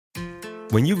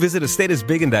When you visit a state as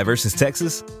big and diverse as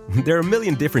Texas, there are a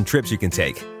million different trips you can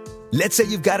take. Let's say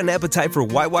you've got an appetite for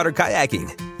whitewater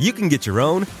kayaking. You can get your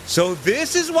own, so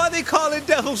this is why they call it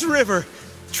Devil's River,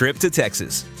 trip to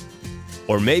Texas.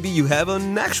 Or maybe you have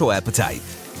an actual appetite.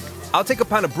 I'll take a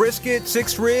pound of brisket,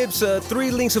 6 ribs,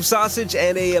 3 links of sausage,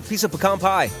 and a piece of pecan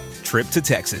pie. Trip to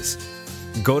Texas.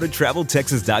 Go to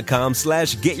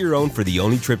TravelTexas.com/get your own for the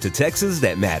only trip to Texas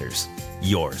that matters.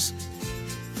 Yours.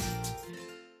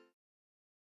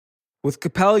 With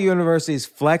Capella University's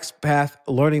FlexPath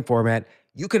learning format,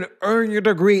 you can earn your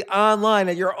degree online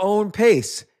at your own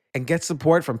pace and get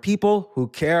support from people who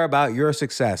care about your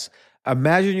success.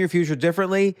 Imagine your future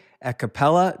differently at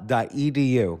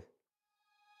capella.edu.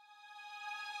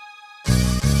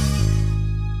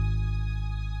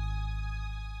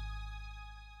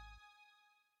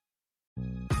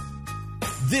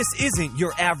 This isn't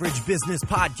your average business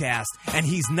podcast, and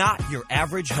he's not your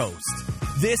average host.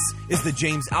 This is the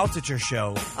James Altucher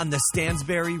Show on the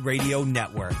Stansberry Radio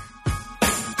Network.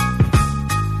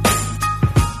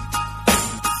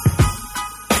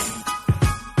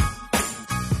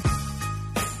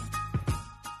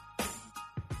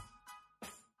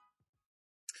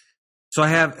 So I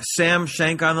have Sam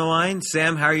Shank on the line.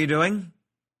 Sam, how are you doing?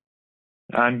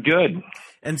 I'm good.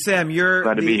 And Sam, you're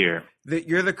glad to be here.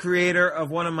 You're the creator of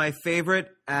one of my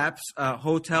favorite apps,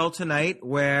 HotelTonight,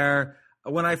 where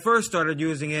when I first started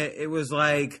using it, it was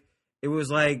like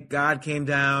God came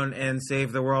down and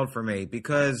saved the world for me.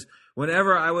 Because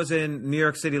whenever I was in New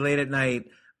York City late at night,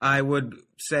 I would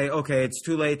say, okay, it's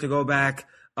too late to go back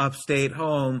upstate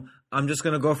home. I'm just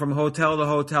going to go from hotel to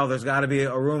hotel. There's got to be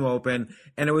a room open.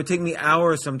 And it would take me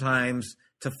hours sometimes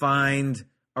to find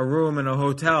a room in a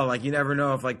hotel. Like, you never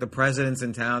know if, like, the president's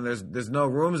in town, there's no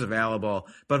rooms available.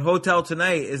 But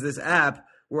HotelTonight is this app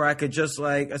where I could just,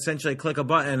 like, essentially click a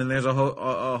button and there's a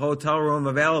hotel room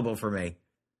available for me.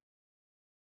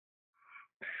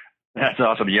 That's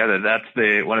awesome. Yeah, that's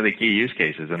one of the key use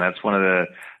cases, and that's one of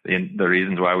the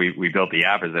reasons why we built the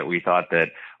app, is that we thought that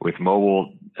with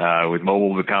mobile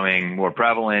becoming more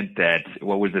prevalent, that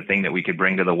what was the thing that we could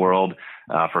bring to the world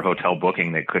for hotel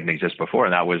booking that couldn't exist before,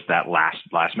 and that was that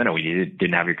last minute. We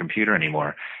didn't have your computer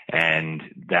anymore, and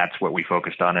that's what we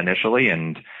focused on initially,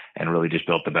 and really just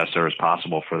built the best service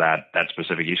possible for that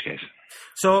specific use case.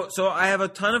 So I have a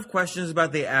ton of questions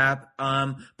about the app,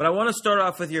 but I want to start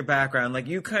off with your background. Like,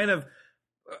 you kind of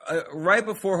right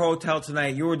before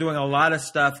HotelTonight, you were doing a lot of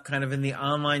stuff kind of in the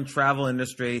online travel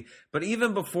industry. But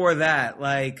even before that,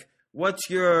 like, what's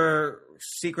your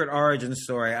secret origin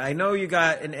story? I know you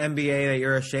got an MBA that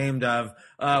you're ashamed of.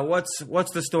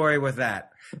 What's the story with that?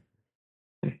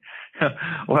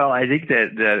 Well, I think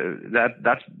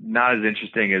that's not as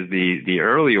interesting as the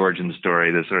early origin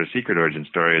story. The sort of secret origin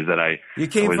story is that you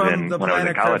came from the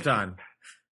planet Krypton.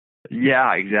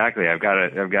 Yeah, exactly. I've got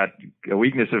a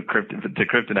weakness to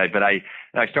kryptonite, but I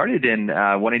started in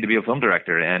wanting to be a film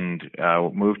director, and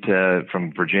moved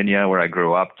from Virginia, where I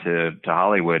grew up, to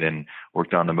Hollywood, and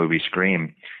worked on the movie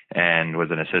Scream, and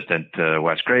was an assistant to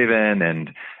Wes Craven,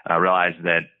 and realized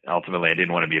that ultimately I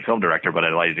didn't want to be a film director, but I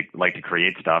like to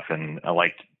create stuff, and I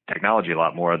liked technology a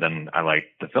lot more than I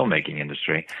liked the filmmaking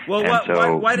industry. Well,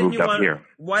 why didn't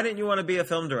you want to be a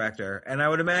film director? And I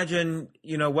would imagine,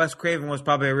 Wes Craven was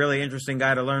probably a really interesting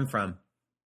guy to learn from.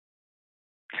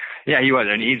 Yeah, he was,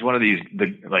 and he's one of these.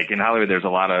 In Hollywood, there's a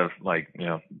lot of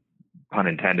pun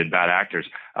intended, bad actors,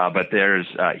 but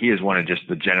he is one of just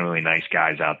the genuinely nice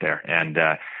guys out there,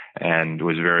 and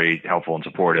was very helpful and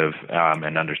supportive,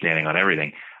 and understanding on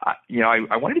everything.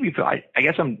 I wanted to be, I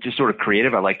guess I'm just sort of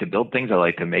creative. I like to build things. I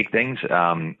like to make things.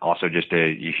 Also just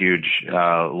a huge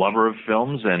lover of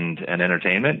films and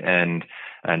entertainment and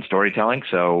storytelling.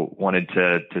 So wanted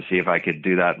to see if I could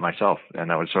do that myself. And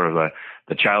that was sort of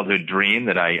the childhood dream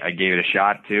that I gave it a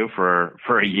shot to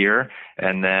for a year,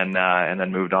 and then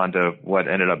moved on to what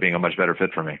ended up being a much better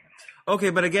fit for me.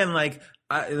 Okay, but again,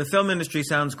 the film industry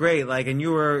sounds great. And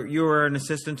you were an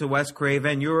assistant to Wes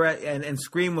Craven. You were and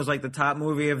Scream was like the top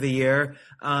movie of the year.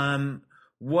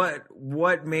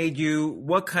 What made you?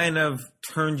 What kind of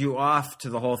turned you off to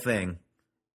the whole thing?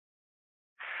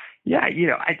 Yeah,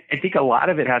 I think a lot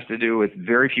of it has to do with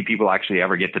very few people actually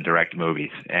ever get to direct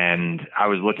movies. And I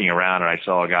was looking around and I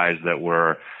saw guys that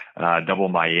were double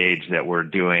my age that were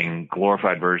doing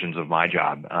glorified versions of my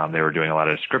job. They were doing a lot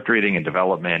of script reading and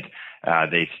development.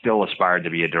 They still aspired to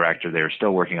be a director. They were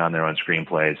still working on their own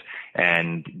screenplays,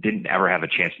 and didn't ever have a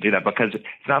chance to do that because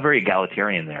it's not very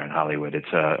egalitarian there in Hollywood.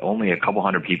 It's only a couple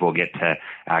hundred people get to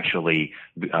actually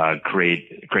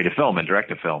create a film and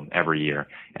direct a film every year.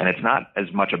 And it's not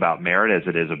as much about merit as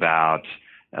it is about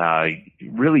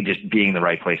really just being the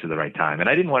right place at the right time. And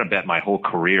I didn't want to bet my whole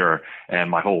career and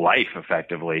my whole life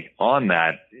effectively on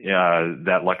that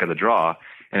luck of the draw.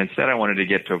 And instead I wanted to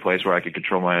get to a place where I could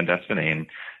control my own destiny, and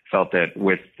felt that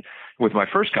with my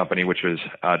first company, which was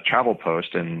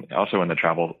TravelPost, and also in the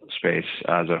travel space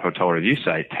as a hotel review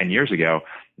site 10 years ago,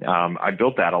 I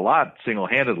built that a lot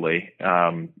single-handedly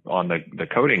on the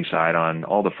coding side. On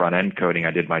all the front-end coding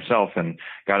I did myself, and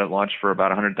got it launched for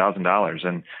about $100,000.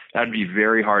 And that'd be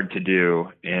very hard to do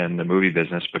in the movie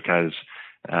business because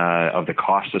of the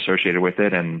costs associated with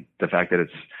it, and the fact that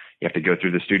you have to go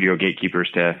through the studio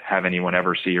gatekeepers to have anyone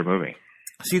ever see your movie.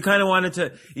 So you kind of wanted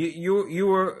to, you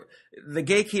were, the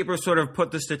gatekeeper sort of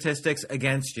put the statistics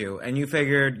against you, and you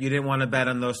figured you didn't want to bet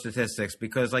on those statistics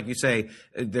because, like you say,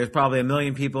 there's probably 1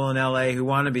 million people in LA who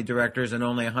want to be directors, and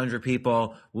only 100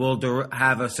 people will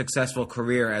have a successful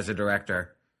career as a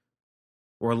director,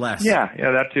 or less. Yeah,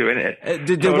 that too. And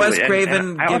did Wes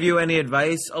Craven give you any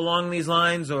advice along these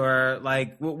lines, or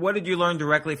like, what did you learn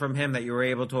directly from him that you were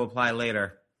able to apply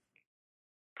later?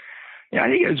 Yeah, I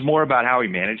think it was more about how he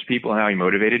managed people and how he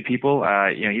motivated people.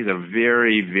 He's a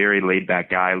very, very laid back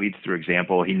guy, leads through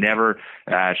example. He never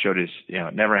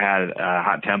never had a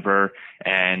hot temper,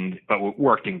 but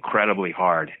worked incredibly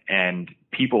hard, and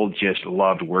people just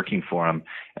loved working for him.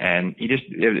 And he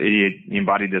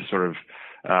embodied this sort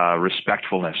of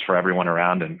respectfulness for everyone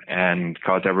around him, and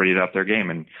caused everybody to up their game.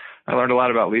 And I learned a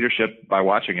lot about leadership by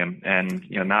watching him, and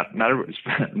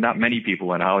not many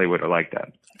people in Hollywood are like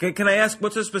that. Can I ask,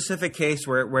 what's a specific case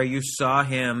where you saw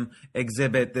him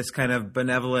exhibit this kind of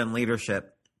benevolent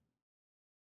leadership?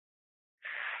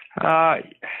 It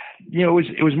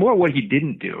was more what he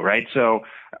didn't do, right? So,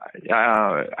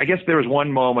 I guess there was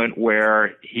one moment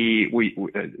where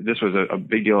this was a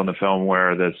big deal in the film,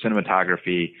 where the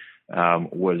cinematography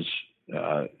was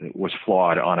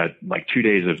flawed on 2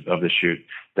 days of the shoot,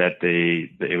 that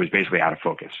it was basically out of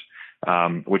focus.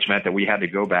 Which meant that we had to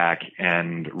go back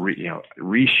and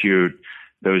reshoot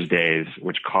those days,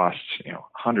 which costs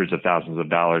hundreds of thousands of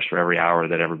dollars for every hour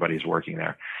that everybody's working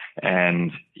there.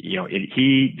 And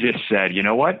he just said, you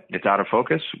know what, it's out of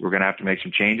focus. We're going to have to make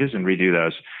some changes and redo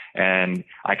those. And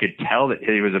I could tell that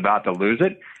he was about to lose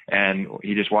it, and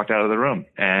he just walked out of the room.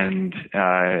 And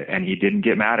he didn't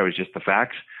get mad. It was just the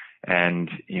facts. And,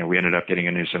 we ended up getting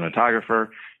a new cinematographer,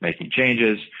 making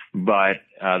changes, but,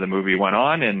 the movie went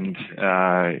on, and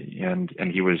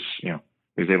he was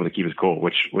able to keep his cool,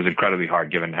 which was incredibly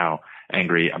hard given how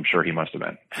angry I'm sure he must have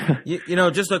been.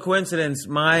 Just a coincidence.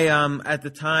 At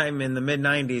the time in the mid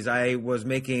 90s, I was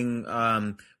making,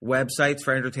 websites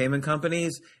for entertainment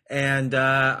companies, and,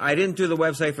 I didn't do the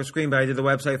website for Scream, but I did the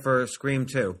website for Scream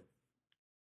 2.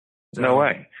 So no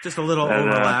way. Just a little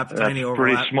overlap, tiny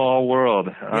overlap. Pretty small world.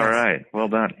 All right. Well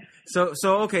done. So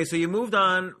you moved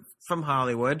on from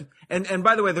Hollywood. And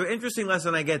by the way, the interesting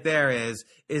lesson I get there is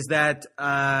that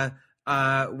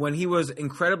when he was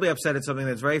incredibly upset at something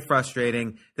that's very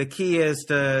frustrating, the key is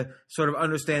to sort of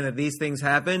understand that these things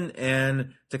happen,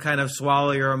 and to kind of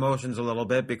swallow your emotions a little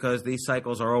bit, because these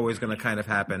cycles are always going to kind of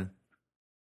happen.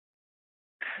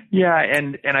 Yeah,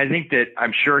 and I think that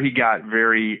I'm sure he got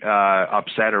very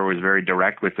upset, or was very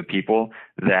direct with the people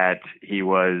that he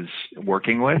was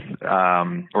working with,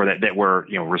 or that were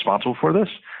responsible for this.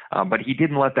 But he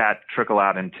didn't let that trickle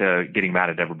out into getting mad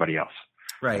at everybody else.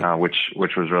 Right. Which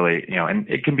was really, and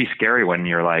it can be scary when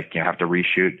you're have to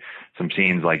reshoot some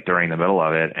scenes during the middle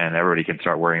of it, and everybody can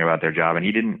start worrying about their job. And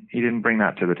he didn't bring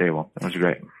that to the table. It was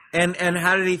great. And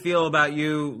how did he feel about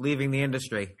you leaving the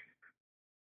industry?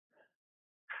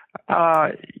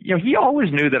 He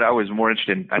always knew that I was more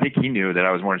interested I think he knew that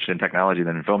I was more interested in technology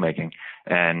than in filmmaking.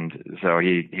 And so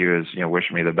he was,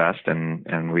 wishing me the best,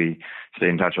 and we stayed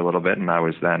in touch a little bit. And I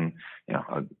was then,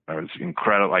 I was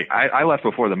incredible. I left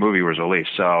before the movie was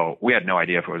released, so we had no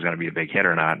idea if it was going to be a big hit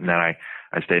or not. And then I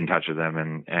stayed in touch with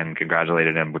him and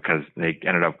congratulated him, because they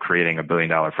ended up creating $1 billion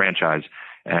franchise.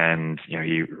 And,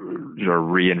 he sort of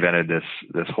reinvented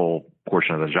this whole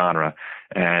portion of the genre.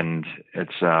 And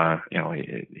it's,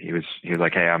 he was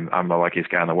like, hey, I'm the luckiest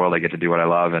guy in the world. I get to do what I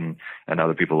love, and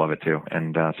other people love it too.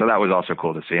 And, so that was also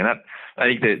cool to see. And I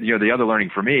think that, the other learning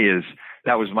for me is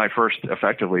that was my first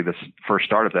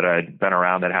startup that I'd been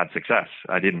around that had success.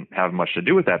 I didn't have much to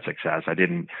do with that success. I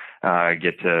didn't,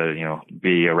 get to,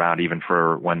 be around even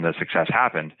for when the success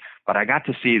happened, but I got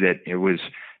to see that it was,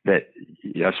 that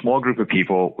a small group of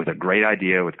people with a great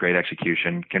idea, with great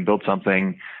execution, can build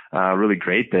something really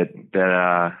great that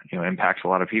impacts a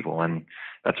lot of people. And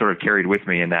that sort of carried with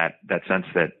me in that sense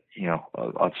that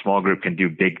a small group can do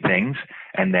big things,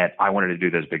 and that I wanted to do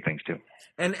those big things too.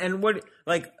 And what,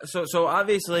 like, so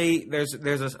obviously there's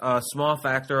a small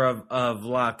factor of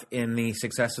luck in the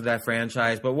success of that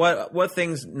franchise, but what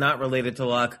things not related to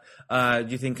luck do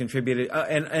you think contributed,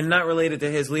 and not related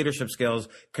to his leadership skills,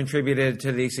 contributed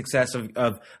to the success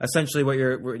of essentially what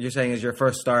you're saying is your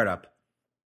first startup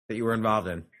that you were involved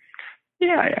in?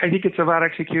 Yeah, I think it's about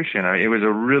execution. It was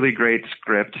a really great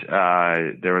script.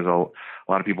 There was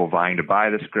a lot of people vying to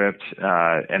buy the script,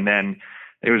 and then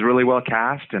it was really well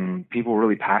cast, and people were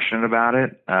really passionate about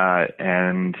it,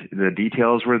 and the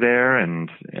details were there,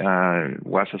 and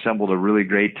Wes assembled a really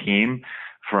great team,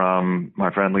 from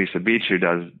my friend Lisa Beach, who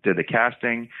did the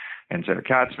casting, and Sarah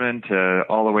Katzman, to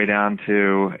all the way down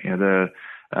to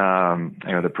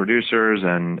the producers,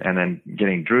 and then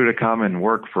getting Drew to come and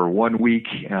work for 1 week.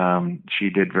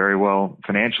 She did very well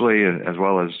financially, as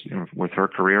well as with her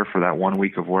career, for that 1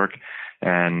 week of work,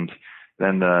 and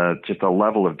then just the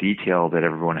level of detail that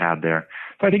everyone had there.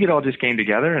 So I think it all just came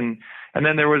together, and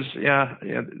then there was,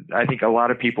 I think a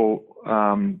lot of people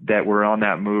that were on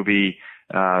that movie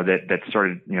that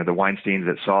started, the Weinsteins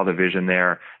that saw the vision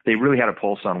there. They really had a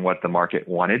pulse on what the market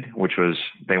wanted, which was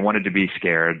they wanted to be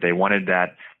scared. They wanted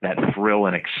that thrill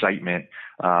and excitement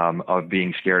of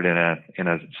being scared in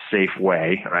a safe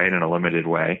way, right, in a limited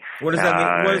way. What does that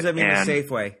mean? What does that mean, a safe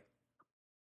way?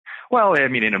 Well, I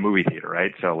mean, in a movie theater,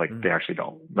 right? So they actually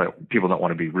people don't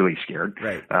want to be really scared.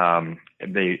 Right.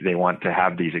 They want to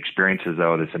have these experiences,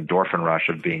 though, this endorphin rush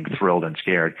of being thrilled and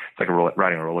scared. It's like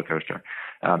riding a roller coaster.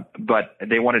 But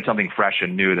they wanted something fresh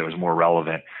and new that was more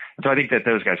relevant. And so I think that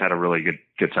those guys had a really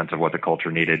good sense of what the culture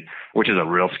needed, which is a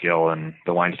real skill. And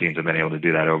the Weinsteins have been able to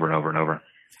do that over and over and over.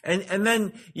 And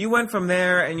then you went from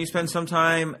there, and you spent some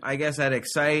time, I guess, at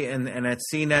Excite and at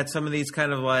CNET, some of these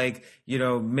kind of like,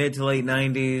 mid to late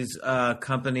 90s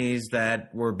companies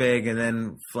that were big and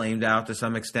then flamed out to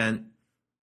some extent.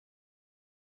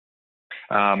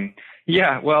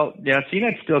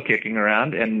 CNET's still kicking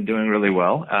around and doing really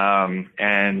well.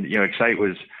 Excite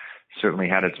certainly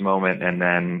had its moment and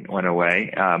then went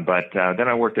away. But then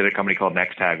I worked at a company called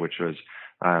NextTag, which was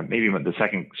maybe the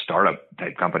second startup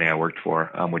type company I worked for,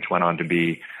 which went on to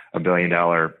be $1 billion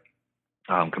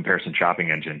comparison shopping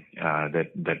engine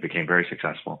that became very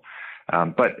successful.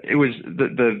 But it was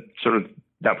the sort of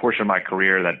that portion of my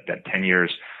career, that 10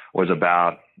 years, was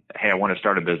about, hey, I want to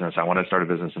start a business. I want to start a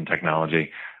business in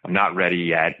technology. I'm not ready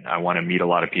yet. I want to meet a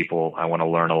lot of people. I want to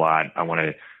learn a lot. I want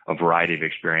a variety of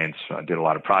experience. I did a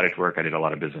lot of product work. I did a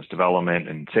lot of business development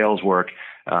and sales work.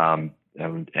 And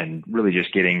really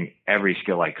just getting every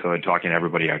skill I could, talking to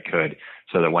everybody I could,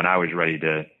 so that when I was ready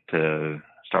to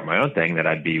start my own thing, that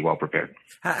I'd be well prepared.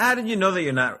 How did you know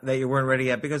that you weren't ready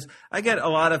yet? Because I get a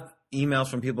lot of emails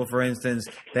from people, for instance,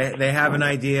 they have an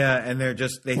idea and they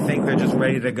think they're just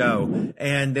ready to go,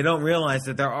 and they don't realize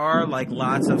that there are like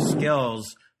lots of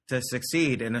skills to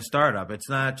succeed in a startup. It's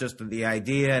not just the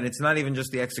idea, and it's not even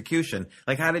just the execution.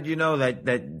 Like, how did you know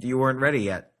that you weren't ready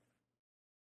yet?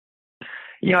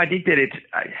 I think that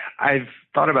I've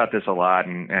thought about this a lot,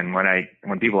 and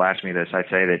when people ask me this, I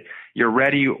say that you're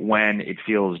ready when it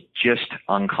feels just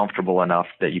uncomfortable enough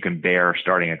that you can bear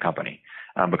starting a company,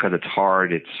 because it's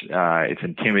hard, it's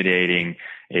intimidating,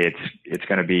 it's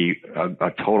going to be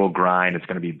a total grind, it's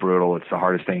going to be brutal, it's the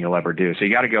hardest thing you'll ever do. So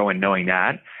you got to go in knowing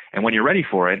that, and when you're ready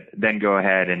for it, then go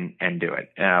ahead and do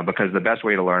it, because the best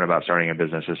way to learn about starting a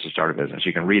business is to start a business.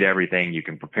 You can read everything, you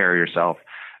can prepare yourself.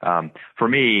 For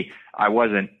me, I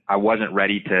wasn't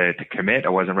ready to commit. I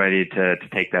wasn't ready to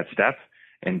take that step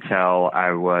until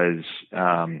I was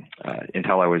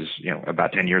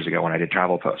about 10 years ago when I did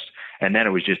TravelPost. And then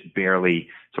it was just barely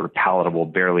sort of palatable,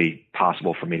 barely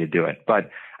possible for me to do it.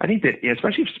 But I think that,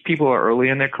 especially if people are early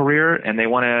in their career and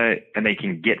they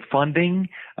can get funding,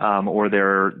 or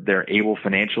they're able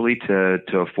financially to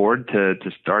afford to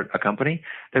start a company,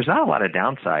 there's not a lot of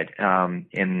downside,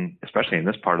 especially in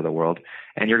this part of the world.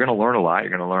 And you're going to learn a lot. You're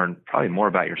going to learn probably more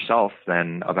about yourself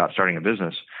than about starting a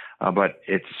business. But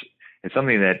it's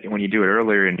something that when you do it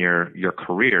earlier in your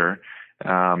career,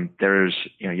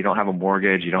 you don't have a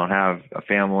mortgage, you don't have a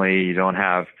family, you don't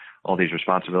have all these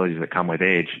responsibilities that come with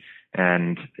age.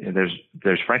 And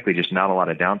there's frankly just not a lot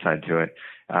of downside to it.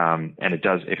 And it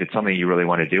does, if it's something you really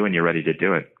want to do and you're ready to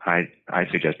do it, I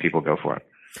suggest people go for it.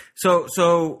 So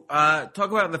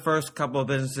talk about the first couple of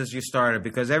businesses you started,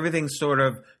 because everything sort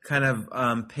of kind of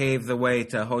paved the way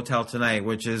to HotelTonight,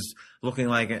 which is looking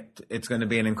like it's going to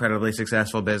be an incredibly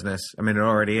successful business. I mean, it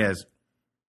already is.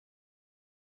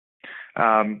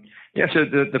 Yeah, so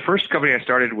the first company I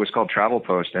started was called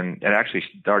TravelPost, and it actually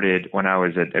started when I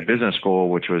was at business school,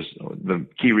 which was the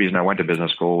key reason I went to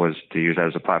business school was to use that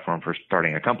as a platform for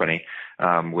starting a company,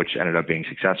 which ended up being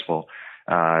successful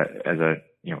as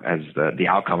the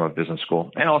outcome of business school,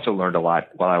 and also learned a lot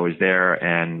while I was there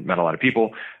and met a lot of people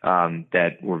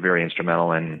that were very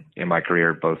instrumental in my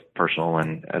career, both personal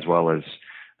and as well as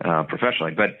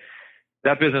professionally. But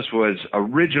that business was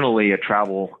originally a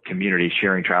travel community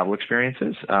sharing travel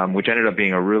experiences, which ended up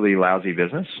being a really lousy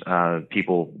business.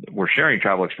 People were sharing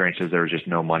travel experiences. There was just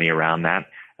no money around that.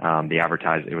 The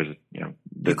advertising, it was,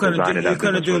 the design of that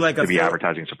business was to be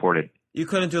advertising supported. You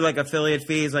couldn't do like affiliate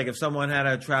fees. Like if someone had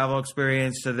a travel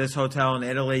experience to this hotel in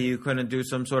Italy, you couldn't do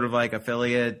some sort of like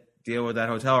affiliate deal with that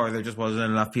hotel, or there just wasn't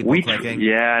enough people clicking?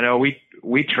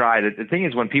 We tried. The thing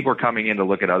is, when people are coming in to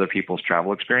look at other people's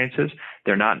travel experiences,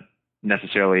 they're not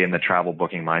necessarily in the travel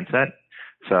booking mindset.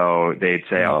 So they'd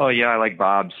say, oh yeah, I like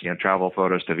Bob's, travel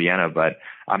photos to Vienna, but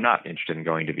I'm not interested in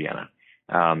going to Vienna.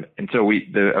 And so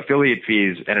the affiliate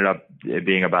fees ended up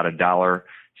being about $1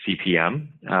 CPM.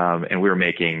 And we were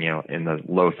making, in the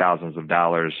low thousands of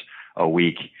dollars a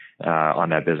week, on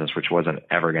that business, which wasn't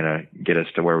ever going to get us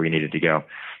to where we needed to go.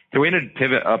 So we ended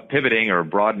up pivoting or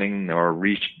broadening or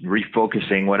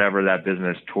refocusing whatever that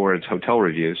business towards hotel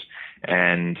reviews,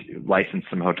 and licensed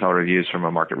some hotel reviews from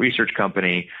a market research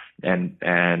company, and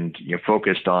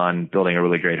focused on building a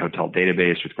really great hotel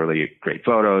database with really great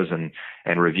photos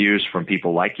and reviews from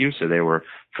people like you. So they were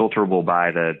filterable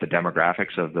by the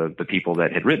demographics of the people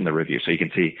that had written the review. So you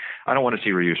can see, I don't want to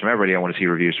see reviews from everybody. I want to see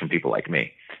reviews from people like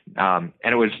me. And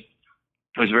it was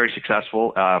very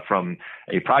successful from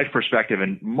a price perspective,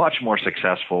 and much more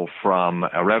successful from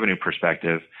a revenue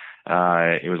perspective.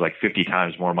 It was like 50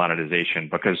 times more monetization,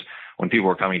 because when people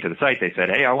were coming to the site, they said,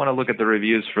 hey, I want to look at the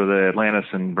reviews for the Atlantis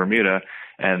and Bermuda.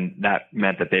 And that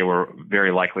meant that they were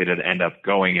very likely to end up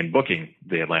going and booking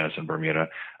the Atlantis and Bermuda.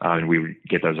 And we would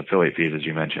get those affiliate fees, as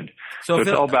you mentioned. So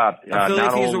it's all about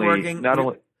affiliate fees were working.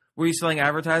 Were you selling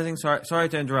advertising? Sorry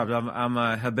to interrupt. I'm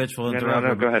a habitual interrupter.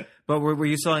 No, go ahead. But were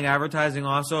you selling advertising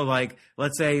also? Like,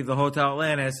 let's say the Hotel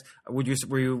Atlantis,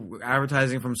 were you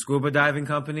advertising from scuba diving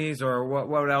companies, or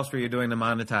what else were you doing to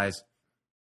monetize?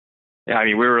 Yeah, I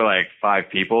mean, we were like 5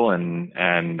 people, and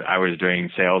I was doing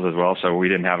sales as well. So we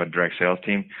didn't have a direct sales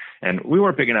team, and we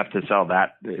weren't big enough to sell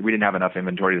that. We didn't have enough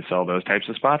inventory to sell those types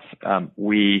of spots.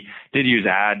 We did use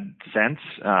AdSense.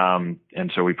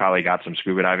 And so we probably got some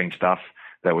scuba diving stuff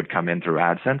that would come in through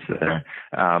AdSense there.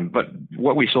 But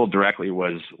what we sold directly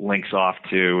was links off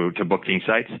to booking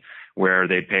sites, where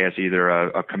they'd pay us either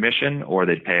a commission, or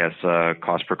they'd pay us a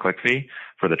cost per click fee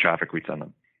for the traffic we'd send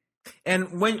them.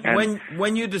 And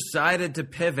when you decided to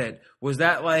pivot, was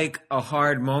that like a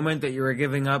hard moment that you were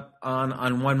giving up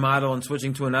on one model and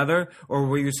switching to another, or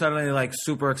were you suddenly like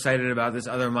super excited about this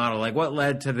other model? Like what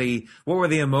were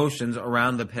the emotions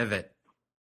around the pivot?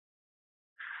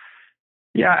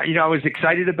 Yeah, I was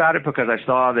excited about it because I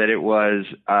saw that it was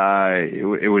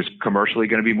commercially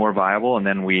going to be more viable, and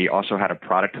then we also had a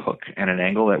product hook and an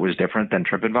angle that was different than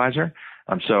TripAdvisor.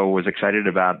 So was excited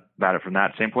about it from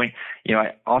that standpoint.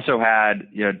 I also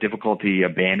had difficulty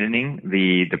abandoning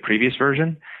the previous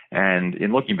version, and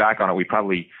in looking back on it, we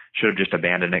probably should have just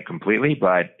abandoned it completely,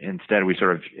 but instead we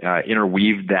sort of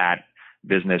interweaved that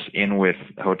business in with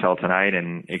HotelTonight,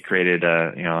 and it created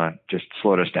just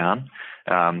slowed us down.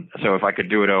 So if I could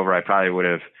do it over, I probably would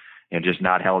have just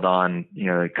not held on,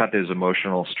 cut those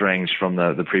emotional strings from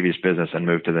the previous business and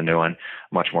moved to the new one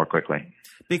much more quickly.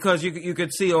 Because you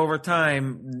could see over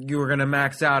time you were going to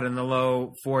max out in the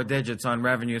low 4 digits on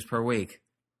revenues per week.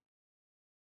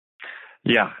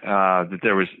 Yeah, that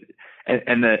there was,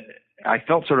 and I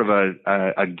felt sort of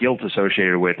a guilt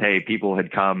associated with, hey, people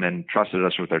had come and trusted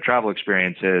us with their travel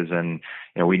experiences, and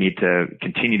we need to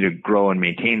continue to grow and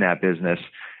maintain that business.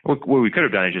 What we could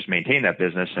have done is just maintain that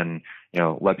business and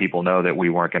let people know that we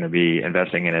weren't going to be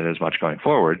investing in it as much going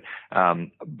forward.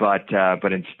 But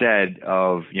instead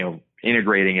of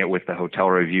integrating it with the hotel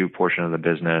review portion of the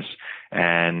business,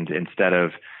 and instead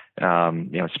of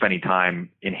spending time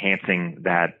enhancing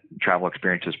that travel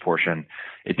experiences portion,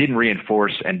 it didn't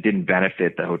reinforce and didn't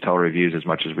benefit the hotel reviews as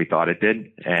much as we thought it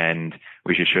did, and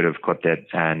we should have clipped it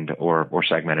or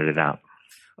segmented it out.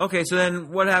 Okay, so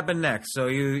then what happened next? So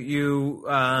you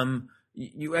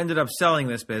ended up selling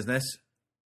this business.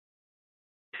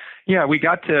 Yeah, we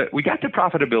got to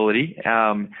profitability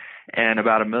and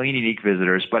about 1 million unique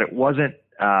visitors, but it wasn't.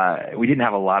 We didn't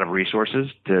have a lot of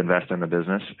resources to invest in the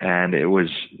business, and it was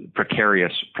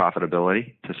precarious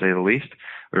profitability, to say the least.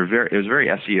 it was very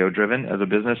SEO driven as a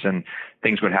business, and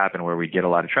things would happen where we'd get a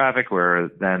lot of traffic, where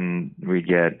then we'd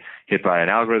get hit by an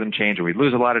algorithm change, or we'd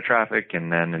lose a lot of traffic,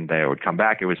 and they would come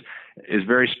back. It was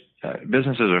very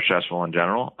businesses are stressful in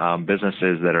general.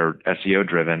 Businesses that are SEO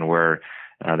driven, where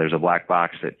there's a black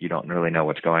box that you don't really know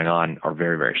what's going on, are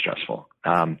very, very stressful.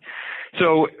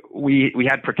 So we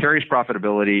had precarious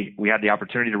profitability. We had the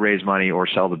opportunity to raise money or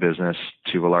sell the business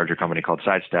to a larger company called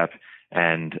Sidestep,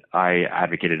 and I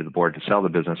advocated to the board to sell the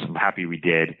business. I'm happy we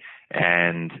did.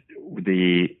 And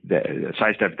the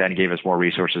Sidestep then gave us more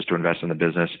resources to invest in the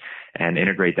business and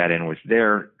integrate that in with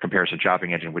their comparison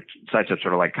shopping engine, which Sidestep's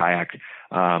sort of like Kayak,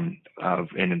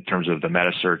 in terms of the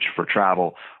meta search for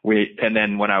travel. And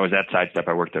then when I was at Sidestep,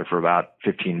 I worked there for about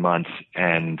 15 months,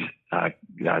 and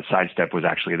Sidestep was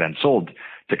actually then sold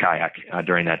to Kayak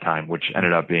during that time, which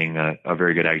ended up being a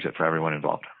very good exit for everyone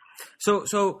involved.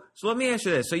 So let me ask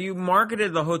you this. So you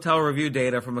marketed the hotel review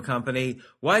data from a company.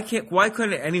 Why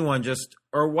couldn't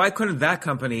that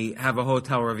company have a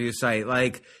hotel review site?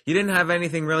 Like, you didn't have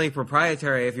anything really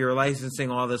proprietary if you were licensing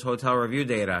all this hotel review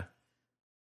data.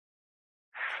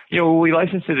 We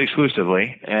licensed it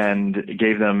exclusively and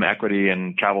gave them equity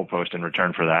in TravelPost in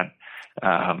return for that.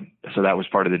 So that was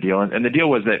part of the deal. And the deal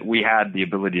was that we had the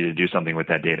ability to do something with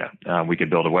that data. We could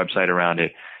build a website around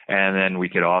it, and then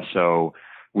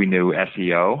we knew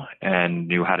SEO and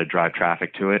knew how to drive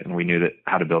traffic to it, and we knew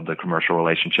how to build the commercial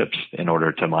relationships in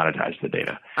order to monetize the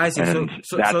data. I see.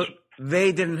 So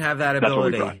they didn't have that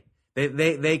ability.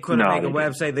 They couldn't make a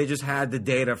website. They just had the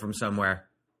data from somewhere.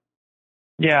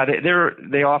 Yeah,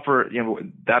 they offer,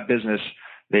 that business.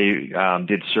 They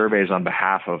did surveys on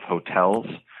behalf of hotels.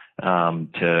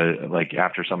 To, like,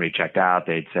 after somebody checked out,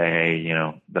 they'd say, hey,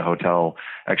 the hotel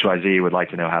XYZ would like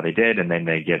to know how they did, and then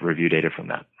they get review data from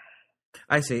that.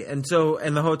 I see. And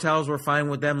the hotels were fine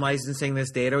with them licensing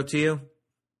this data to you?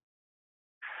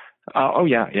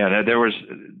 Yeah. There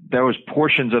was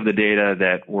portions of the data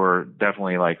that were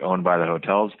definitely owned by the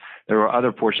hotels. There were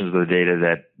other portions of the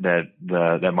data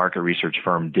that market research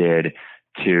firm did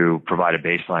to provide a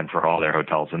baseline for all their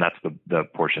hotels, and that's the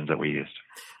portions that we used.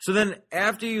 So then,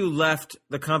 after you left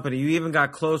the company, you even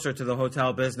got closer to the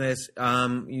hotel business.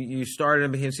 You started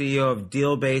and became CEO of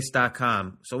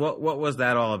Dealbase.com. So what was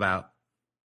that all about?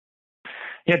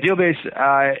 Yeah, Dealbase,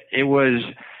 it was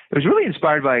really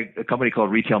inspired by a company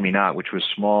called Retail Me Not, which was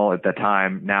small at that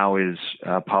time, now is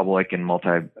public and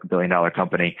multi-billion-dollar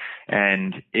company.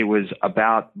 And it was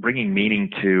about bringing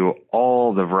meaning to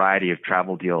all the variety of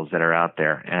travel deals that are out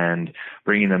there and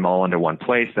bringing them all into one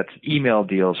place. That's email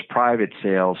deals, private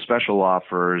sales, special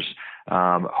offers,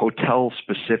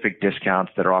 hotel-specific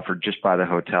discounts that are offered just by the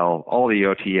hotel, all the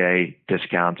OTA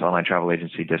discounts, online travel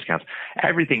agency discounts,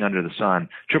 everything under the sun,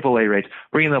 AAA rates,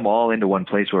 bringing them all into one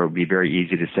place where it would be very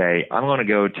easy to say, I'm going to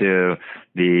go to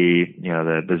the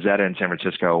Zeta in San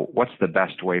Francisco. What's the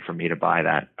best way for me to buy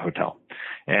that hotel?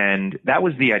 And that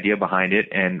was the idea behind it.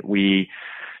 And we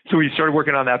started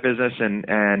working on that business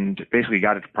and basically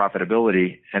got it to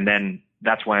profitability. And then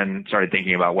that's when started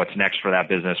thinking about what's next for that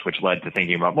business, which led to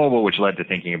thinking about mobile, which led to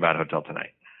thinking about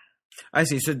HotelTonight. I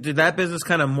see. So did that business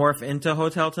kind of morph into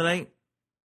HotelTonight?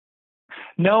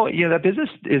 No, that business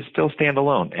is still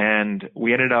standalone. And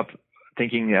we ended up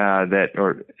thinking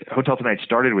HotelTonight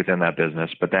started within that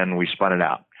business, but then we spun it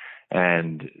out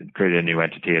and created a new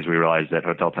entity as we realized that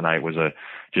HotelTonight was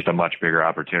just a much bigger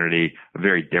opportunity, a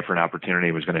very different opportunity.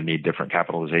 It was going to need different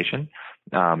capitalization.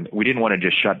 We didn't want to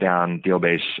just shut down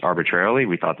Dealbase arbitrarily.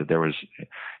 We thought that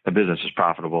the business is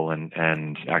profitable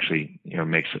and actually,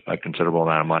 makes a considerable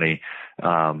amount of money,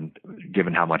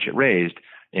 given how much it raised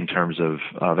in terms of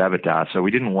EBITDA. So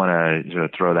we didn't want to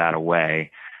throw that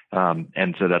away.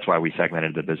 And so that's why we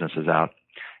segmented the businesses out.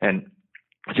 And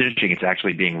it's interesting. It's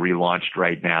actually being relaunched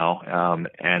right now.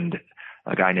 And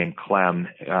a guy named Clem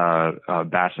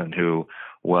Basson, who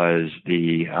was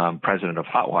the president of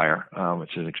Hotwire,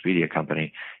 which is an Expedia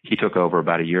company. He took over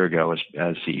about a year ago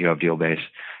as CEO of Dealbase.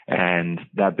 And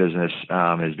that business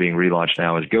is being relaunched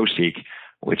now as GoSeek,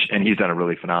 and he's done a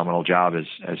really phenomenal job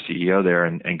as CEO there.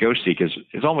 And GoSeek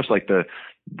is almost like the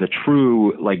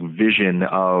true vision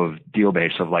of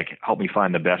Dealbase of help me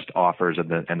find the best offers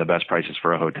and the best prices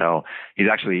for a hotel. He's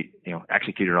actually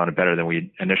executed on it better than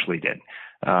we initially did.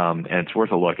 And it's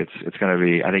worth a look. It's going to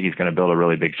be, I think he's going to build a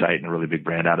really big site and a really big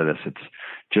brand out of this. It's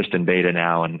just in beta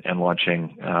now and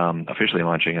officially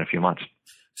launching in a few months.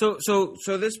 So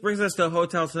this brings us to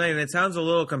HotelTonight, and it sounds a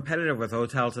little competitive with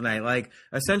HotelTonight.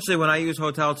 Essentially, when I use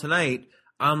HotelTonight,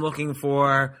 I'm looking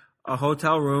for a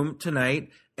hotel room tonight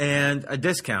and a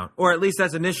discount, or at least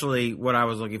that's initially what I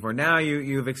was looking for. Now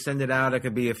you've extended out; it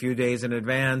could be a few days in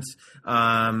advance.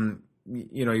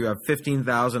 you have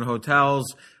 15,000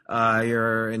 hotels.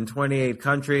 You're in 28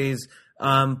 countries.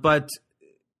 But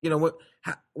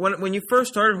when you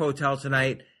first started Hotel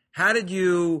Tonight, how did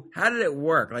it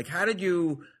work? Like, how did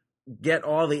you get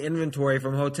all the inventory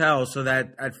from hotels so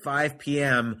that at 5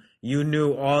 p.m. you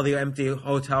knew all the empty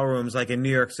hotel rooms, like in New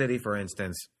York City, for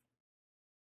instance?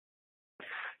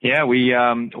 Yeah, we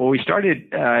started,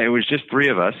 it was just three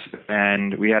of us,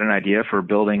 and we had an idea for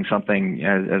building something,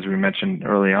 as we mentioned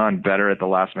early on, better at the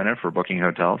last minute for booking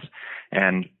hotels.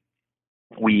 And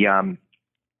we,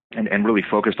 and really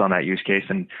focused on that use case.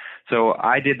 And so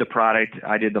I did the product,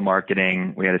 I did the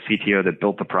marketing. We had a CTO that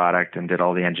built the product and did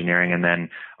all the engineering. And then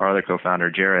our other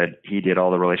co-founder, Jared, he did all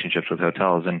the relationships with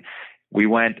hotels. And we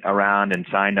went around and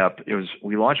signed up.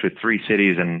 We launched with 3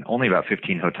 cities and only about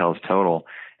 15 hotels total.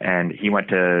 And he went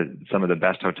to some of the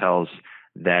best hotels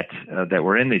that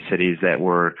were in these cities that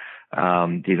were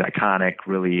these iconic,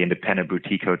 really independent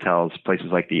boutique hotels, places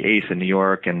like the Ace in New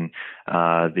York and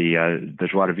the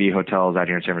Joie de Vie hotels out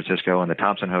here in San Francisco and the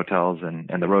Thompson hotels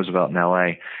and the Roosevelt in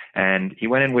LA. And he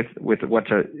went in with what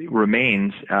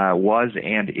remains was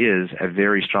and is a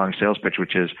very strong sales pitch,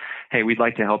 which is, hey, we'd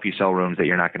like to help you sell rooms that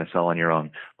you're not going to sell on your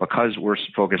own. Because we're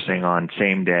focusing on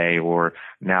same day or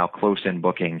now close-in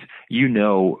bookings, you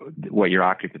know what your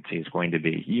occupancy is going to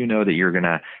be. You know that you're going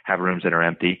to have rooms that are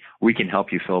empty. We can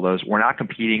help you fill those. We're not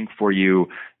competing for you,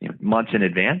 months in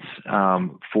advance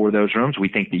for those rooms. We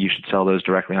think that you should sell those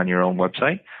directly on your own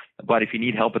website. But if you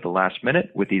need help at the last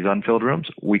minute with these unfilled rooms,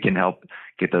 we can help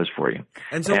get those for you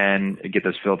and get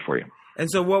those filled for you. And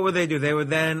so what would they do? They would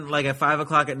then, like at 5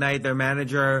 o'clock at night, their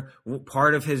manager,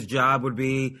 part of his job would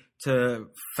be to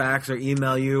fax or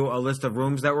email you a list of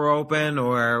rooms that were open,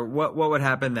 or what would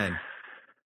happen then?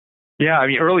 Yeah, I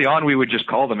mean, early on, we would just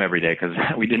call them every day because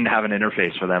we didn't have an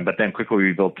interface for them. But then quickly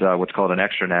we built what's called an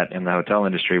extranet in the hotel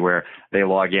industry where they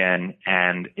log in,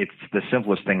 and it's the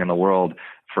simplest thing in the world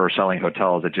for selling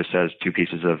hotels. It just says 2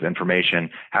 pieces of information.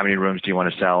 How many rooms do you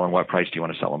want to sell and what price do you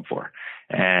want to sell them for?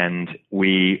 And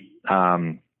we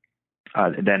then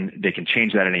they can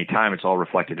change that at any time. It's all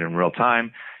reflected in real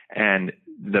time. And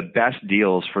the best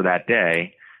deals for that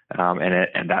day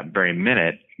and that very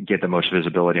minute get the most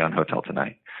visibility on Hotel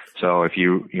Tonight. So if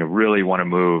you really want to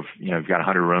move, you've got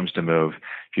 100 rooms to move.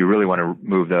 If you really want to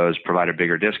move those, provide a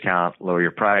bigger discount, lower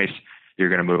your price, you're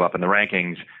going to move up in the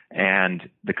rankings, and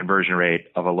the conversion rate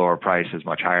of a lower price is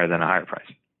much higher than a higher price.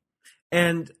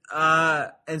 And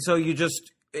so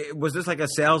was this like a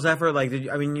sales effort? Like,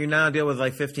 you now deal with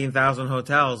like 15,000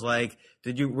 hotels. Like,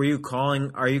 are you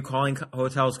calling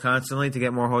hotels constantly to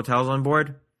get more hotels on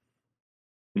board?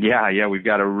 Yeah. We've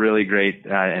got a really great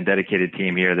and dedicated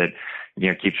team here that,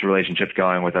 keeps relationships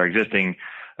going with our existing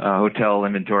hotel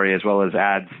inventory as well as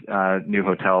adds new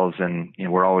hotels. And,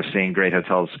 we're always seeing great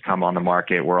hotels come on the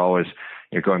market. We're always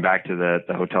going back to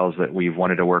the hotels that we've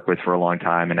wanted to work with for a long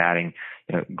time and adding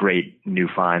great new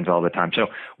finds all the time. So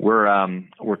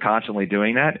we're constantly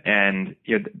doing that. And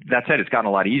that said, it's gotten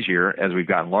a lot easier as we've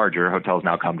gotten larger. Hotels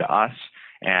now come to us,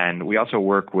 and we also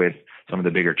work with some of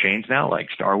the bigger chains now, like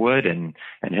Starwood and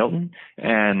Hilton.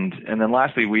 And then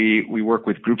lastly, we work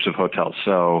with groups of hotels.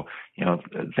 So,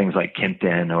 things like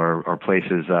Kimpton or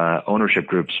places, ownership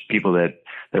groups, people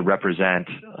that represent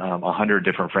 100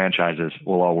 different franchises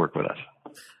will all work with us.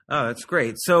 Oh, that's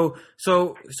great. So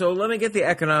let me get the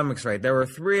economics right. There were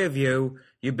 3 of you.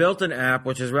 You built an app,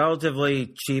 which is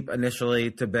relatively cheap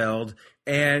initially to build,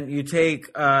 and you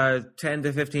take 10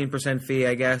 to 15% fee,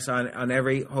 I guess, on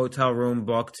every hotel room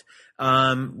booked.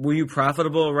 Were you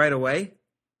profitable right away?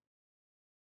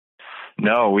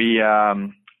 No, we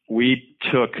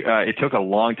took it took a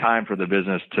long time for the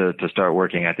business to start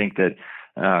working. I think that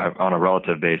on a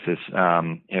relative basis,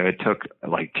 it took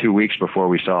like 2 weeks before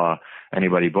we saw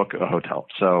anybody book a hotel.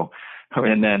 So,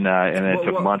 and then it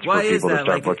took months for people to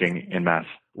start booking in mass.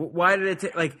 Why did it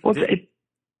take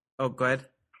oh, go ahead.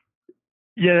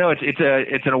 Yeah,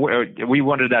 no, we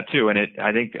wondered that too. And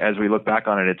I think as we look back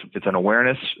on it, it's an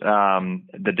awareness,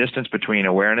 the distance between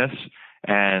awareness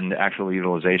and actual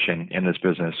utilization in this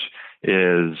business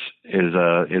is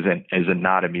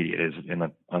not immediate, is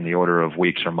on the order of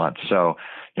weeks or months. So,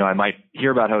 I might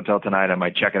hear about Hotel Tonight. I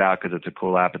might check it out because it's a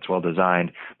cool app. It's well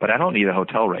designed, but I don't need a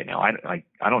hotel right now.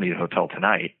 I don't need a hotel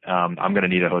tonight. I'm going to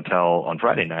need a hotel on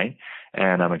Friday night,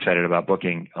 and I'm excited about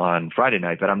booking on Friday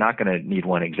night, but I'm not going to need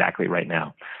one exactly right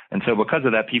now. And so because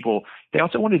of that, people, they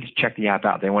also wanted to check the app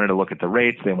out. They wanted to look at the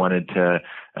rates. They wanted to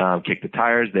kick the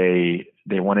tires.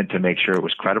 They wanted to make sure it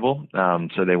was credible.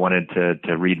 So they wanted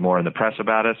to read more in the press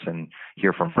about us and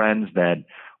hear from friends that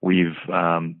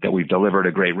we've delivered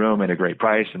a great room at a great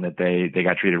price and that they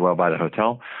got treated well by the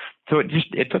hotel. So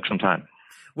it took some time.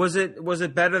 Was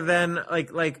it better than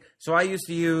like so I used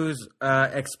to use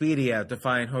Expedia to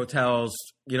find hotels,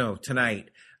 tonight.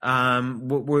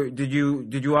 Did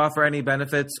you offer any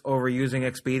benefits over using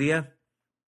Expedia?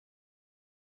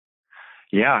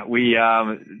 Yeah,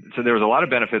 so there was a lot of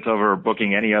benefits over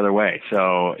booking any other way.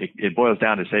 So it boils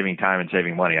down to saving time and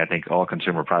saving money. I think all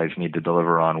consumer products need to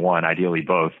deliver on one, ideally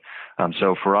both.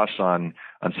 So for us on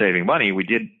saving money, we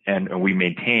did, and we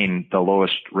maintain the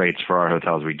lowest rates for our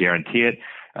hotels. We guarantee it.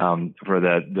 For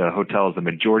the hotels, the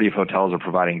majority of hotels are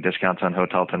providing discounts on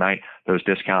HotelTonight. Those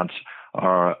discounts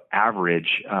are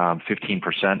average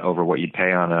 15% over what you'd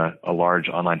pay on a large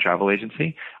online travel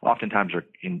agency. Oftentimes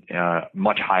are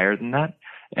much higher than that.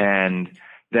 And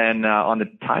then on the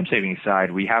time saving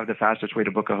side, we have the fastest way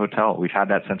to book a hotel. We've had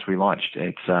that since we launched.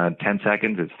 It's 10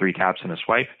 seconds. It's 3 taps and a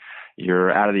swipe.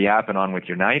 You're out of the app and on with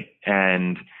your night.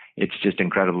 And it's just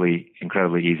incredibly,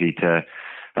 incredibly easy to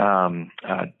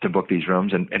book these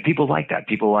rooms. And people like that.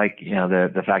 People like,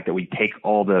 the fact that we take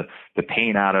all the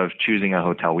pain out of choosing a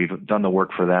hotel. We've done the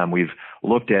work for them. We've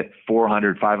looked at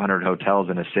 400, 500 hotels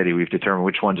in a city. We've determined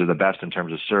which ones are the best in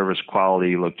terms of service,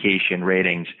 quality, location,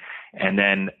 ratings. And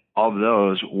then of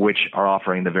those, which are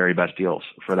offering the very best deals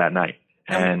for that night,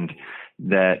 and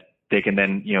that they can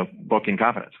then, book in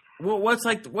confidence. Well, what's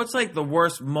like the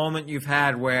worst moment you've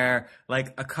had where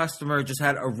like a customer just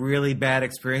had a really bad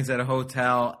experience at a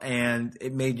hotel and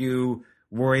it made you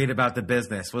worried about the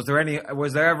business? Was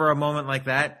there ever a moment like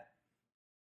that?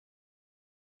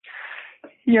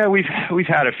 Yeah, we've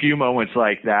had a few moments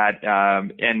like that,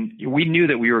 and we knew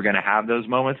that we were going to have those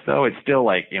moments. Though it's still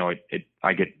like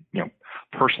I get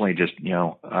personally just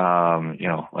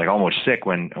like almost sick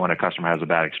when a customer has a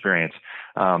bad experience.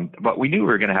 But we knew we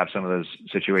were going to have some of those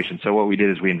situations. So what we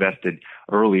did is we invested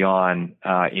early on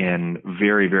in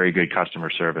very, very good customer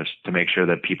service to make sure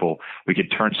that we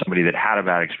could turn somebody that had a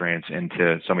bad experience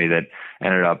into somebody that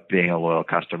ended up being a loyal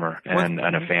customer and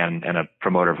a fan and a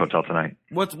promoter of HotelTonight.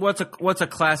 What's a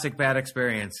classic bad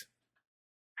experience?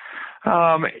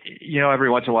 Every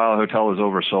once in a while a hotel is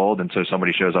oversold, and so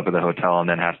somebody shows up at the hotel and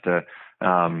then has to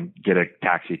get a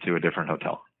taxi to a different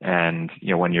hotel. And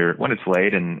when it's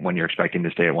late and when you're expecting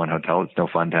to stay at one hotel, it's no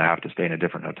fun to have to stay in a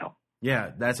different hotel. Yeah,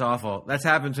 that's awful. That's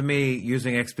happened to me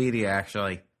using Expedia,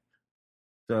 actually.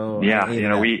 So yeah,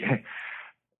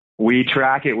 we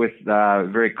track it with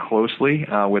very closely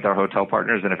with our hotel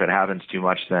partners, and if it happens too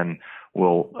much, then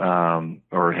we'll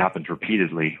or it happens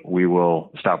repeatedly, we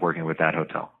will stop working with that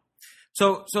hotel.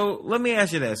 So let me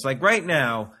ask you this: like right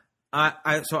now,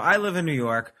 I live in New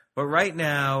York. But right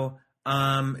now,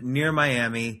 near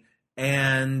Miami,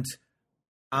 and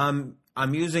I'm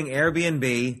using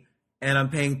Airbnb, and I'm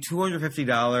paying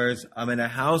 $250. I'm in a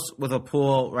house with a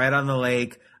pool right on the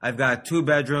lake. I've got 2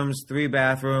 bedrooms, 3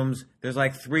 bathrooms. There's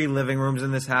like 3 living rooms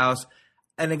in this house.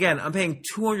 And again, I'm paying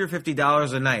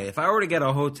 $250 a night. If I were to get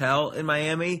a hotel in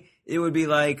Miami, it would be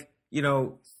like,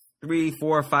 $300, $400,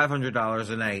 $500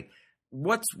 a night.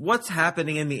 What's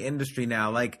happening in the industry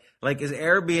now? Like is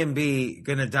Airbnb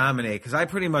going to dominate? Because I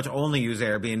pretty much only use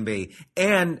Airbnb.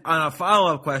 And on a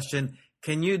follow-up question,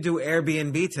 can you do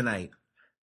Airbnb tonight?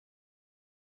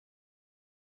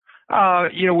 So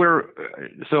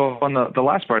on the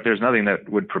last part, there's nothing that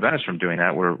would prevent us from doing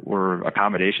that. We're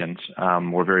accommodations.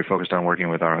 We're very focused on working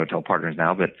with our hotel partners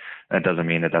now, but that doesn't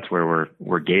mean that that's where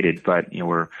we're gated. But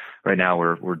we're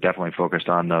definitely focused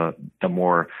on the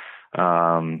more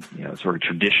sort of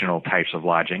traditional types of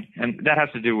lodging. And that has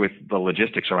to do with the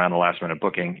logistics around the last minute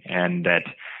booking, and that,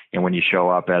 when you show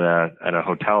up at a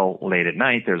hotel late at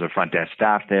night, there's a front desk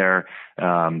staff there.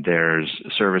 There's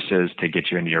services to get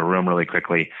you into your room really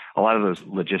quickly. A lot of those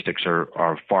logistics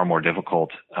are far more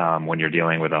difficult, when you're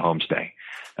dealing with a homestay,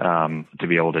 to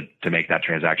be able to make that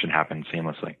transaction happen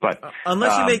seamlessly. But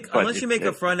unless you make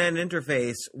a front end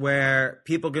interface where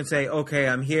people can say, okay,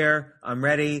 I'm here, I'm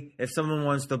ready. If someone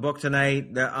wants to book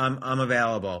tonight, I'm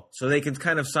available. So they can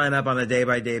kind of sign up on a day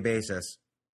by day basis.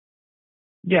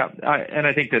 Yeah. And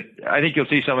I think you'll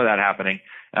see some of that happening.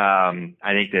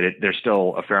 I think that there's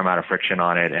still a fair amount of friction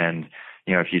on it. And,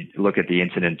 if you look at the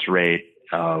incidence rate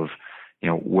of,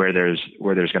 where there's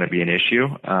going to be an issue,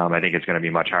 I think it's going to be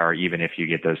much higher even if you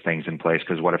get those things in place.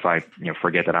 Because what if I,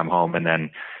 forget that I'm home and then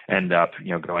end up,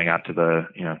 going out to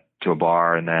to a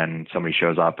bar and then somebody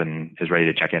shows up and is ready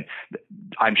to check in.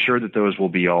 I'm sure that those will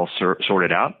be all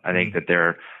sorted out. I think that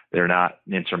they're not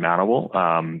insurmountable,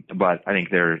 but I think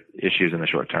they're issues in the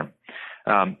short term.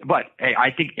 But hey,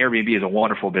 I think Airbnb is a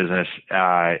wonderful business.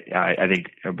 I think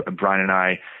Brian and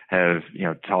I have,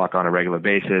 talk on a regular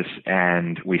basis,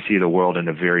 and we see the world in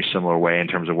a very similar way in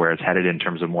terms of where it's headed, in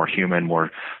terms of more human, more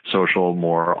social,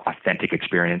 more authentic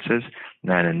experiences.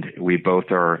 And we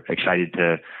both are excited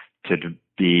to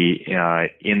be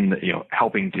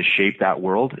helping to shape that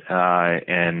world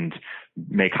and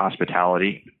make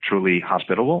hospitality truly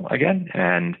hospitable again.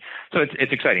 And so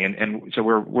it's exciting. And so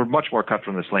we're much more cut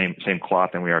from the same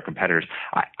cloth than we are competitors.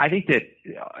 I think that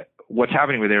what's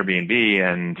happening with Airbnb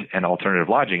and alternative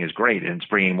lodging is great. And it's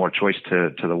bringing more choice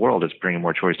to the world. It's bringing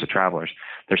more choice to travelers.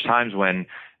 There's times when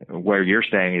where you're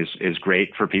staying is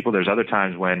great for people. There's other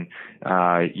times when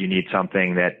you need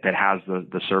something that has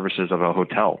the services of a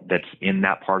hotel that's in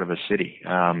that part of a city,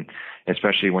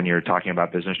 especially when you're talking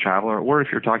about business traveler, or if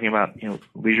you're talking about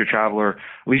leisure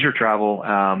travel.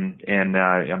 And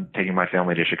I'm taking my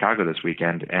family to Chicago this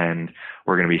weekend, and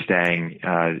we're going to be staying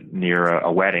near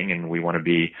a wedding, and we want to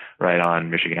be right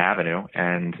on Michigan Avenue.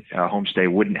 And a homestay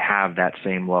wouldn't have that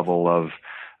same level of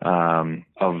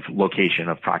location,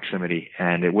 of proximity,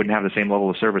 and it wouldn't have the same level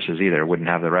of services either. It wouldn't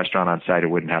have the restaurant on site. It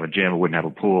wouldn't have a gym. It wouldn't have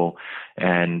a pool.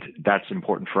 And that's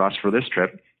important for us for this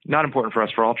trip. Not important for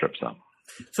us for all trips, though.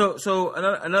 So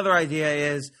another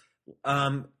idea is,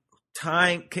 can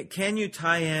you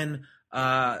tie in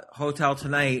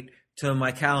HotelTonight to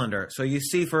my calendar? So you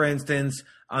see, for instance,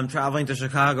 I'm traveling to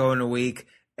Chicago in a week,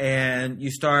 and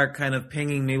you start kind of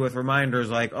pinging me with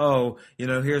reminders like,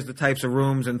 here's the types of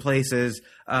rooms and places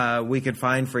we could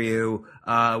find for you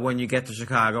when you get to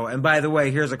Chicago. And by the way,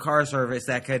 here's a car service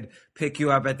that could pick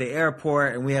you up at the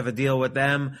airport, and we have a deal with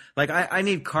them. Like, I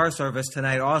need car service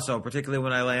tonight also, particularly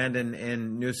when I land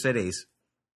in new cities.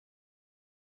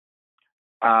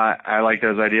 I like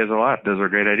those ideas a lot. Those are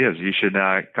great ideas. You should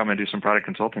come and do some product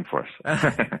consulting for us.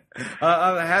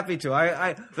 I'm happy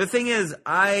to. The thing is,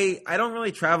 I don't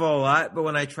really travel a lot, but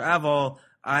when I travel,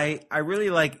 I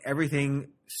really like everything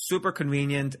super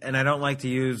convenient, and I don't like to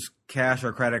use cash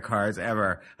or credit cards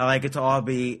ever. I like it to all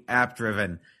be app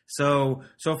driven. So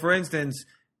for instance,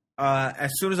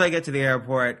 as soon as I get to the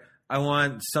airport, I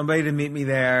want somebody to meet me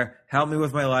there, help me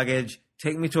with my luggage,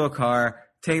 take me to a car,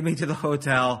 take me to the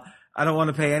hotel. I don't want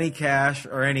to pay any cash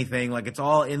or anything. Like, it's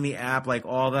all in the app, like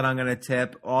all that I'm going to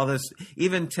tip, all this,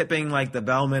 even tipping like the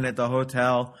bellman at the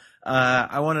hotel.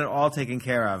 I want it all taken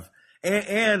care of.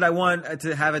 And I want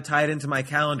to have it tied into my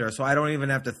calendar, so I don't even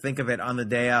have to think of it on the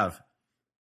day of.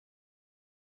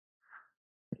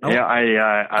 Yeah,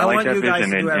 I like that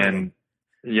vision. And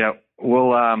yeah,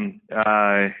 we'll,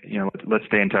 let's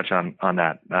stay in touch on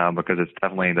that, because it's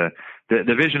definitely the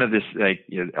vision of this. Like,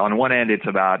 on one end, it's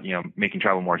about, making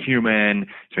travel more human,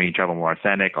 it's making travel more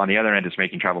authentic. On the other end, it's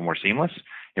making travel more seamless.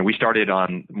 And we started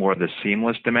on more of the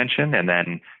seamless dimension, and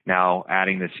then now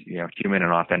adding this, human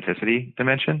and authenticity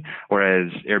dimension.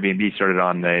 Whereas Airbnb started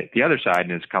on the other side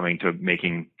and is coming to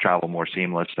making travel more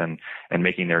seamless and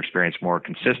making their experience more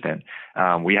consistent.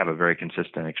 We have a very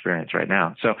consistent experience right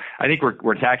now. So I think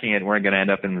we're attacking it. We're going to end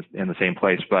up in the same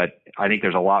place, but I think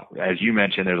there's a lot, as you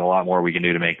mentioned, there's a lot more we can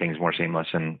do to make things more seamless,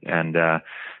 and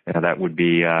that would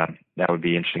be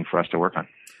interesting for us to work on.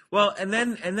 Well, and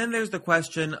then there's the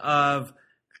question of,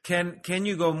 Can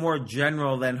you go more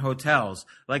general than hotels?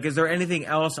 Like, is there anything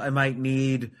else I might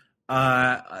need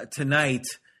tonight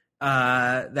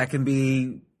that can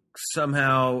be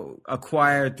somehow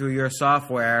acquired through your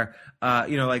software?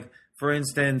 Like, for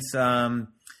instance,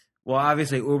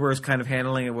 obviously Uber is kind of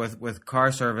handling it with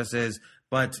car services,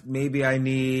 but maybe I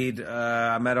need,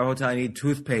 I'm at a hotel, I need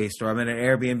toothpaste, or I'm at an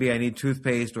Airbnb, I need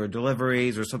toothpaste or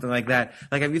deliveries or something like that.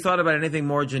 Like, have you thought about anything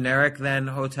more generic than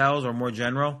hotels or more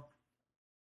general?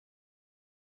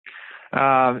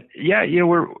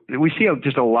 We see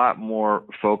just a lot more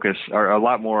focus, or a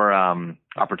lot more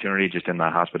opportunity just in the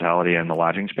hospitality and the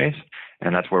lodging space,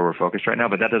 and that's where we're focused right now.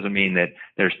 But that doesn't mean that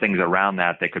there's things around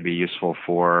that could be useful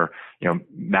for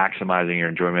maximizing your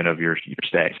enjoyment of your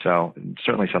stay. So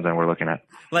certainly something we're looking at.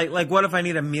 Like what if I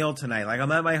need a meal tonight? Like,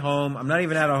 I'm at my home, I'm not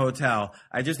even at a hotel.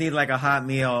 I just need like a hot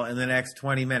meal in the next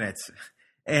 20 minutes,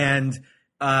 and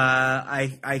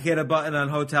I hit a button on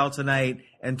HotelTonight,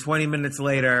 and 20 minutes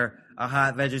later, a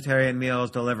hot vegetarian meal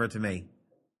is delivered to me.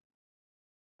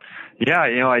 Yeah,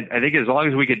 I think as long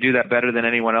as we could do that better than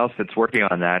anyone else that's working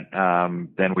on that,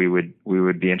 then we would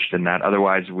be interested in that.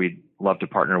 Otherwise, we'd love to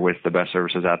partner with the best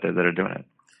services out there that are doing it.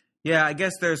 Yeah, I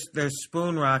guess there's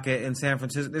Spoon Rocket in San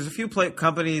Francisco. There's a few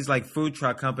companies, like food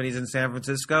truck companies in San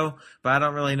Francisco, but I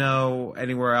don't really know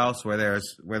anywhere else where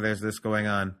there's this going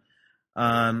on.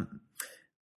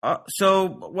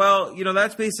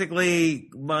 That's basically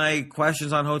my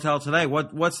questions on HotelTonight.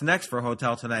 What's next for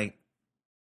HotelTonight?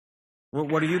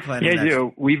 What are you planning next? Yeah,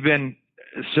 we've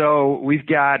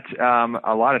got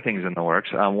a lot of things in the works.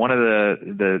 One of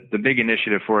the big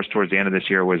initiative for us towards the end of this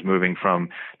year was moving from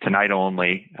tonight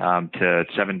only to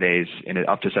 7 days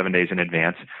up to 7 days in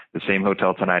advance. The same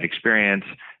HotelTonight experience,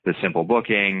 the simple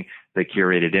booking, the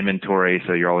curated inventory.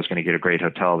 So you're always going to get a great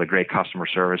hotel, the great customer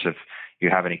service. If you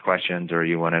have any questions or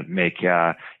you want to make, you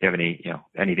have any,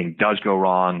 anything does go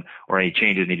wrong or any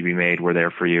changes need to be made, we're there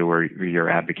for you. We're your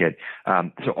advocate.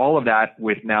 So all of that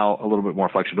with now a little bit more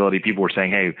flexibility. People were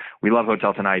saying, hey, we love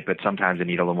HotelTonight, but sometimes I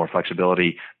need a little more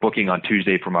flexibility. Booking on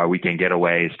Tuesday for my weekend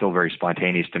getaway is still very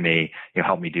spontaneous to me.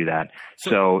 Help me do that.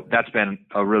 So that's been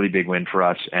a really big win for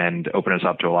us and open us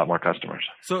up to a lot more customers.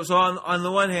 So on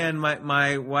the one hand,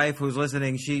 my wife who's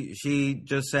listening, she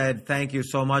just said, thank you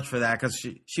so much for that. Cause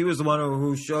she was the one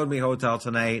who showed me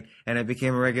HotelTonight, and it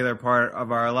became a regular part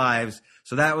of our lives.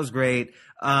 So that was great.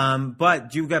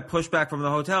 But you got pushback from the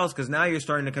hotels because now you're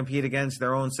starting to compete against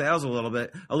their own sales a little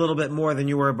bit more than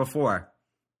you were before.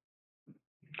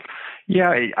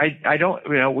 Yeah, I don't,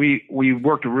 we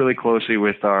worked really closely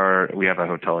with we have a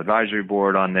hotel advisory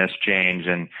board on this change.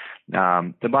 And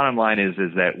the bottom line is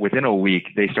that within a week,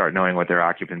 they start knowing what their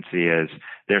occupancy is.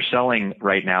 They're selling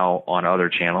right now on other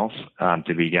channels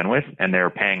to begin with, and they're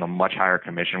paying a much higher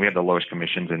commission. We have the lowest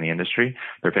commissions in the industry.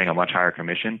 They're paying a much higher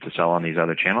commission to sell on these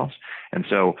other channels. And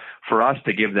so for us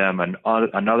to give them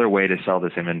another way to sell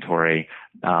this inventory,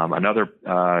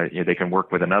 they can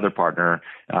work with another partner.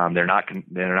 They're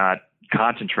not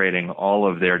concentrating all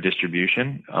of their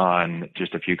distribution on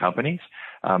just a few companies.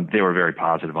 They were very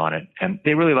positive on it, and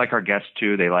they really like our guests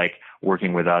too. They like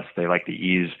working with us. They like the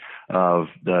ease of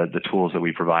the tools that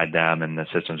we provide them and the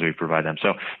systems we provide them.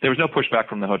 So there was no pushback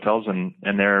from the hotels, and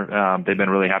they've been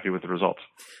really happy with the results.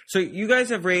 So you guys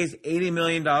have raised $80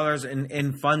 million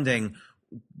in funding.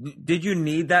 Did you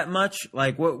need that much?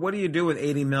 Like, what do you do with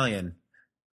 $80 million?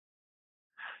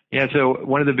 Yeah, so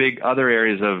one of the big other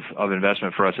areas of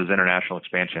investment for us is international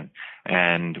expansion.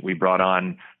 And we brought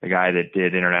on the guy that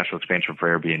did international expansion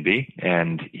for Airbnb,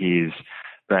 and he's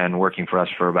been working for us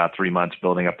for about 3 months,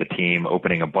 building up the team,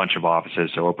 opening a bunch of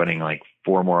offices, so opening like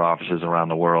 4 more offices around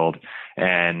the world.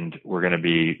 And we're going to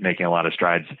be making a lot of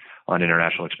strides on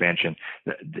international expansion.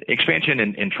 The expansion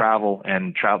in travel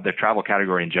and the travel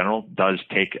category in general does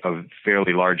take a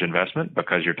fairly large investment,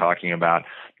 because you're talking about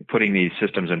putting these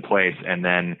systems in place and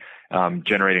then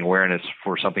generating awareness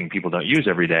for something people don't use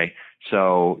every day.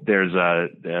 So there's a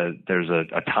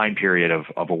time period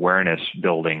of awareness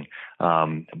building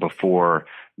before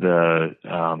the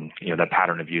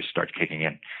pattern of use starts kicking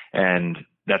in, and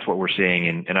that's what we're seeing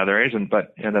in other areas.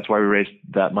 But that's why we raised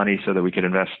that money, so that we could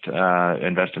invest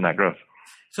in that growth.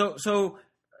 So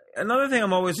another thing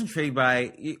I'm always intrigued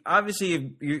by,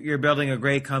 obviously you're building a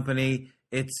great company.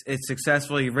 It's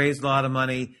successful. You've raised a lot of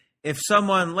money. If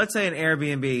someone, let's say an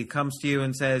Airbnb, comes to you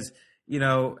and says,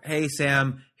 hey,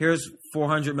 Sam, here's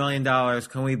 $400 million.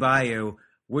 Can we buy you?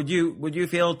 Would you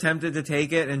feel tempted to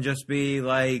take it and just be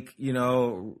like,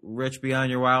 rich beyond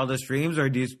your wildest dreams? Or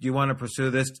do you want to pursue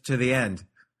this to the end?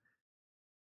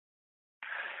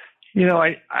 We've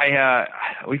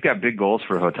got big goals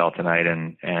for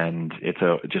HotelTonight, and it's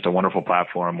just a wonderful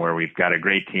platform where we've got a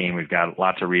great team. We've got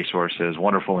lots of resources,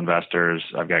 wonderful investors.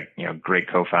 I've got, great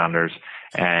co-founders,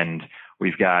 and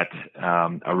we've got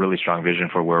a really strong vision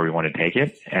for where we want to take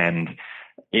it. And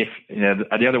if,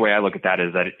 the other way I look at that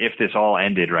is that if this all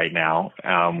ended right now,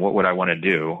 what would I want to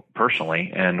do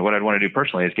personally? And what I'd want to do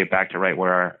personally is get back to right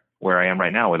where I am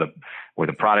right now, with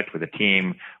a product, with a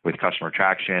team, with customer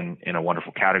traction in a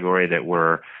wonderful category that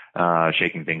we're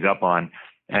shaking things up on.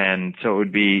 And so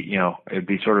it'd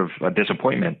be sort of a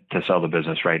disappointment to sell the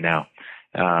business right now.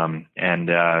 And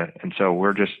so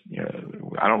we're just,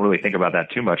 I don't really think about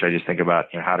that too much. I just think about,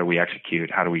 how do we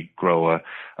execute? How do we grow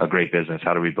a great business?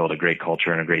 How do we build a great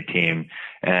culture and a great team?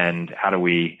 And how do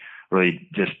we really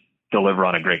just deliver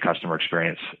on a great customer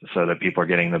experience so that people are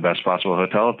getting the best possible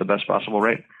hotel at the best possible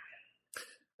rate?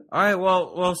 All right.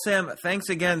 Well, Sam, thanks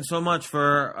again so much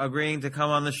for agreeing to come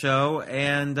on the show,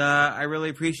 and I really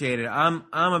appreciate it. I'm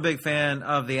a big fan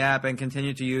of the app and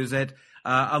continue to use it.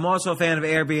 I'm also a fan of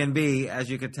Airbnb, as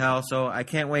you could tell, so I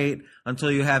can't wait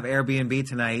until you have Airbnb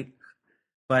tonight.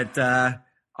 But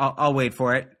I'll wait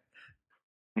for it.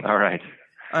 All right.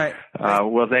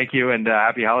 Well, thank you, and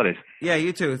happy holidays. Yeah,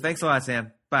 you too. Thanks a lot,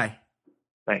 Sam. Bye.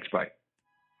 Thanks. Bye.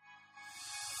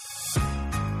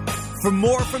 For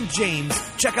more from James,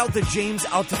 check out the James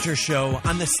Altucher Show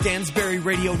on the Stansberry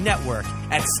Radio Network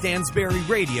at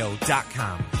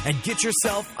stansberryradio.com and get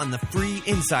yourself on the free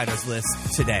insiders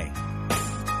list today.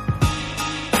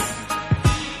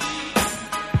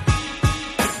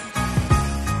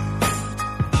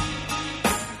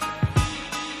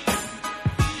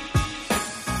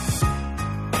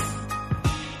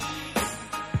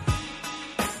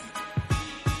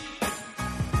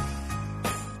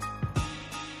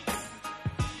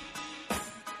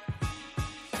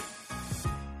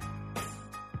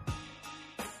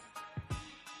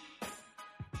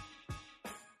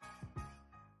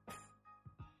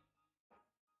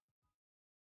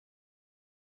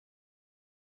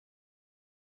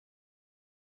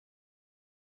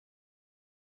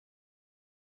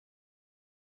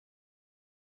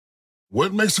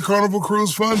 What makes a Carnival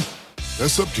cruise fun?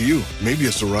 That's up to you. Maybe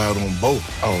it's a ride on boat,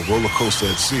 or a roller coaster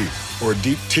at sea, or a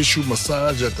deep tissue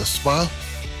massage at the spa,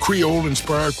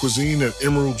 Creole-inspired cuisine at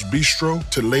Emerald's Bistro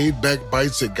to laid-back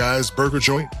bites at Guy's Burger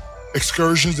Joint,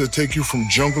 excursions that take you from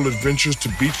jungle adventures to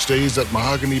beach stays at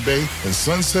Mahogany Bay, and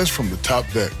sunsets from the top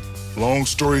deck. Long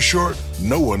story short,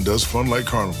 no one does fun like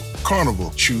Carnival.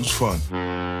 Carnival, choose fun.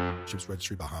 Ships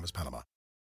Registry, Bahamas, Panama.